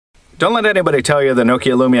Don't let anybody tell you the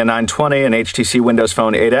Nokia Lumia 920 and HTC Windows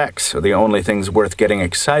Phone 8X are the only things worth getting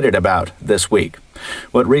excited about this week.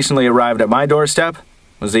 What recently arrived at my doorstep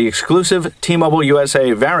was the exclusive T-Mobile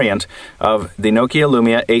USA variant of the Nokia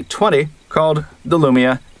Lumia 820 called the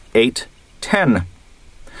Lumia 810.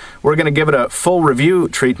 We're going to give it a full review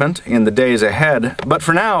treatment in the days ahead, but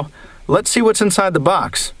for now, let's see what's inside the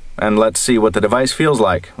box, and let's see what the device feels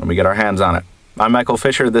like when we get our hands on it. I'm Michael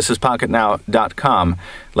Fisher, this is PocketNow.com.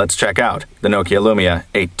 Let's check out the Nokia Lumia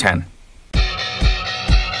 810.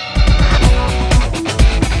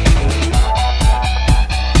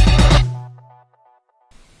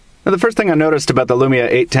 Now, the first thing I noticed about the Lumia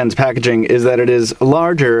 810's packaging is that it is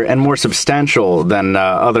larger and more substantial than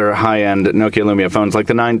other high-end Nokia Lumia phones like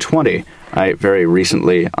the 920 I very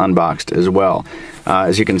recently unboxed as well.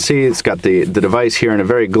 As you can see, it's got the device here in a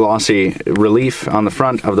very glossy relief on the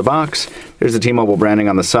front of the box. There's the T-Mobile branding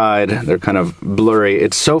on the side. They're kind of blurry.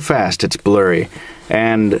 It's so fast, it's blurry.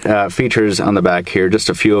 And features on the back here, just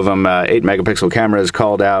a few of them. 8-megapixel camera is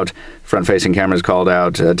called out, front-facing camera is called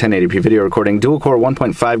out, 1080p video recording, dual-core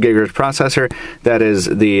 1.5 gigahertz processor. That is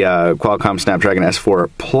the Qualcomm Snapdragon S4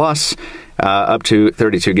 Plus, up to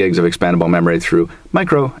 32 gigs of expandable memory through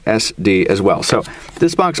micro SD as well. So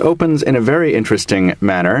this box opens in a very interesting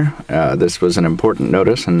manner. This was an important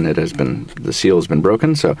notice, and the seal has been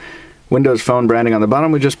broken. So Windows Phone branding on the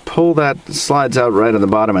bottom, we just pull that, slides out right on the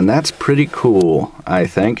bottom, and that's pretty cool, I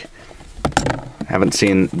think. Haven't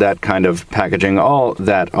seen that kind of packaging all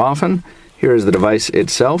that often. Here is the device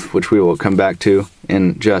itself, which we will come back to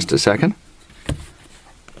in just a second.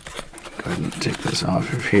 Go ahead and take this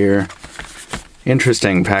off of here.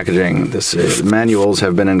 Interesting packaging. This manuals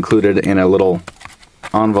have been included in a little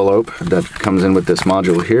envelope that comes in with this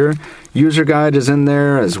module here. User guide is in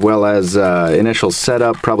there, as well as initial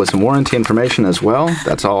setup, probably some warranty information as well.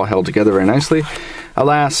 That's all held together very nicely.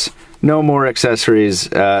 Alas, no more accessories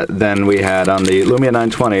than we had on the Lumia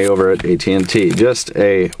 920 over at AT&T. Just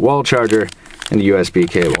a wall charger and a USB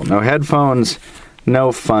cable. No headphones,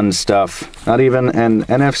 no fun stuff. Not even an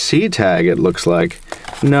NFC tag, it looks like.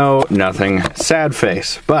 No, nothing. Sad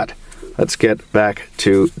face. But let's get back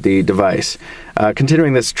to the device.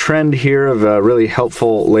 Continuing this trend here of really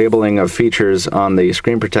helpful labeling of features on the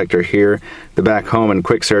screen protector here, the back home and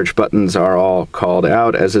quick search buttons are all called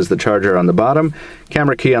out, as is the charger on the bottom.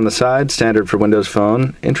 Camera key on the side, standard for Windows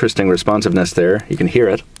Phone. Interesting responsiveness there. You can hear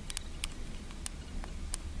it.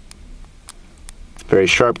 Very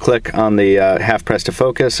sharp click on the half press to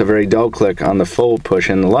focus, a very dull click on the full push,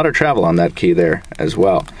 and a lot of travel on that key there as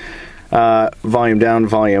well. Volume down,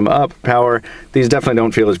 volume up, power. These definitely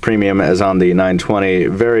don't feel as premium as on the 920.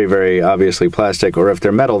 Very, very obviously plastic, or if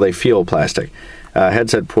they're metal, they feel plastic.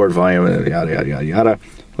 Headset port volume, yada, yada, yada, yada.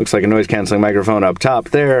 Looks like a noise-canceling microphone up top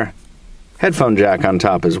there. Headphone jack on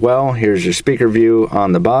top as well. Here's your speaker view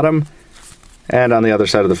on the bottom. And on the other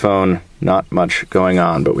side of the phone, not much going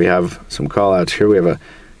on, but we have some call-outs here. We have a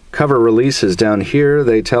cover releases down here,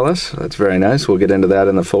 they tell us. That's very nice. We'll get into that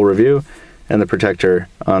in the full review. And the protector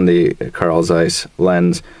on the Carl Zeiss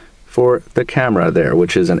lens for the camera there,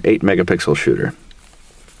 which is an 8-megapixel shooter.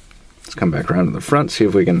 Let's come back around to the front, see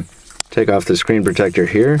if we can take off the screen protector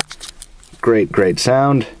here. Great, great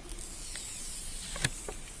sound.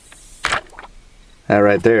 That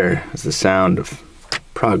right there is the sound of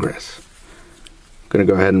progress. I'm going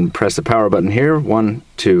to go ahead and press the power button here. 1,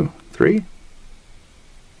 2, 3.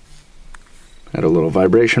 Had a little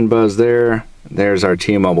vibration buzz there. There's our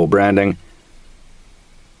T-Mobile branding.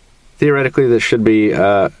 Theoretically, this should be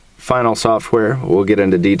final software. We'll get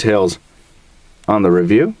into details on the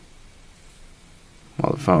review.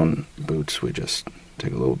 While the phone boots, we just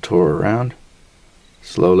take a little tour around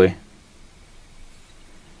slowly.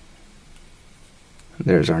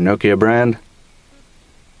 There's our Nokia brand.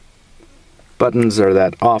 Buttons are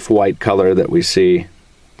that off-white color that we see,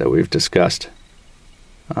 that we've discussed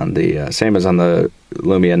on the same as on the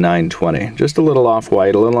Lumia 920. Just a little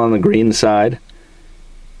off-white, a little on the green side.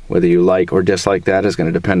 Whether you like or dislike that is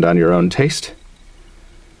going to depend on your own taste.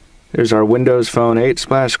 There's our Windows Phone 8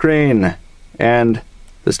 splash screen and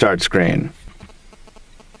the start screen.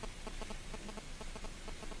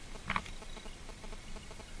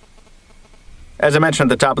 As I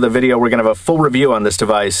mentioned at the top of the video, we're going to have a full review on this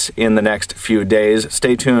device in the next few days.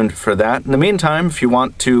 Stay tuned for that. In the meantime, if you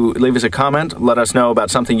want to leave us a comment, let us know about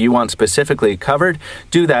something you want specifically covered,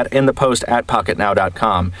 do that in the post at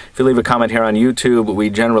PocketNow.com. If you leave a comment here on YouTube, we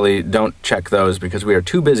generally don't check those because we are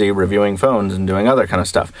too busy reviewing phones and doing other kind of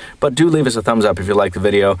stuff. But do leave us a thumbs up if you like the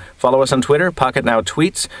video. Follow us on Twitter, PocketNow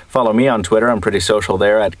Tweets. Follow me on Twitter. I'm pretty social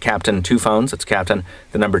there at Captain2Phones. That's Captain,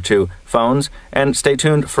 the number 2, Phones. And stay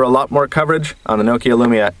tuned for a lot more coverage on the Nokia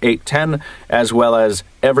Lumia 810, as well as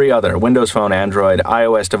every other Windows Phone, Android,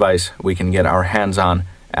 iOS device we can get our hands on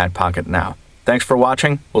at Pocket Now. Thanks for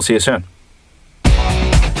watching. We'll see you soon.